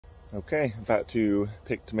Okay, about to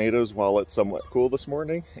pick tomatoes while it's somewhat cool this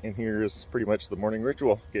morning, and here's pretty much the morning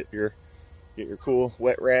ritual. Get your cool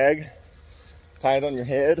wet rag, tie it on your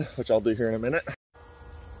head, which I'll do here in a minute.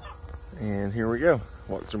 And here we go.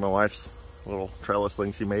 Walk through my wife's little trellis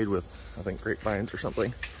thing she made with, I think, grapevines or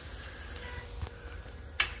something.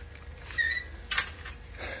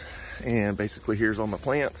 And basically here's all my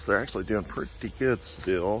plants. They're actually doing pretty good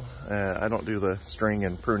still. I don't do the string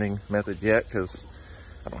and pruning method yet because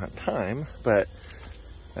I don't have time, but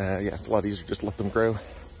yeah, it's a lot easier just let them grow.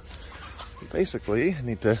 Basically, I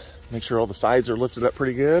need to make sure all the sides are lifted up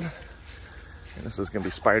pretty good. And this is gonna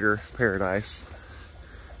be spider paradise.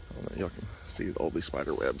 I don't know if y'all can see all these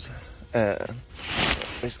spider webs.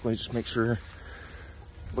 Basically just make sure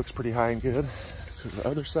it looks pretty high and good. So the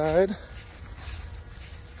other side,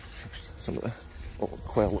 some of the old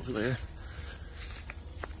quail over there.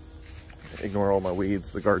 Ignore all my weeds.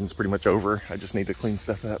 The garden's pretty much over. I just need to clean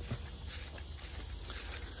stuff up.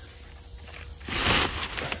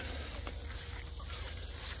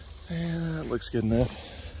 And that looks good enough.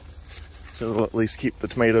 So we'll at least keep the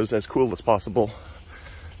tomatoes as cool as possible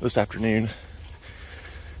this afternoon.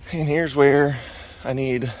 And here's where I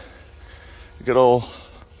need a good old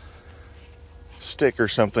stick or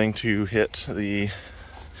something to hit the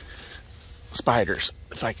spiders.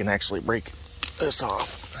 If I can actually break this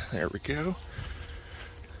off. There we go.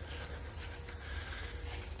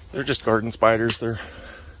 They're just garden spiders. They're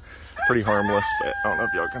pretty harmless, but I don't know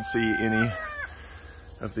if y'all can see any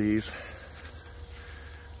of these.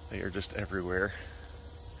 They are just everywhere.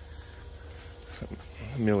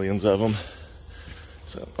 Millions of them.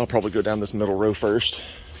 So I'll probably go down this middle row first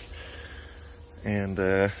and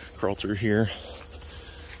crawl through here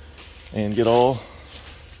and get all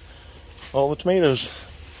the tomatoes.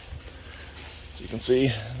 So you can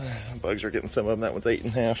see bugs are getting some of them. That one's 8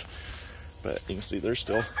 1/2, but you can see there's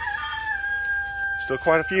still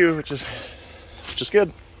quite a few, which is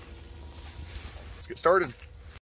good. Let's get started.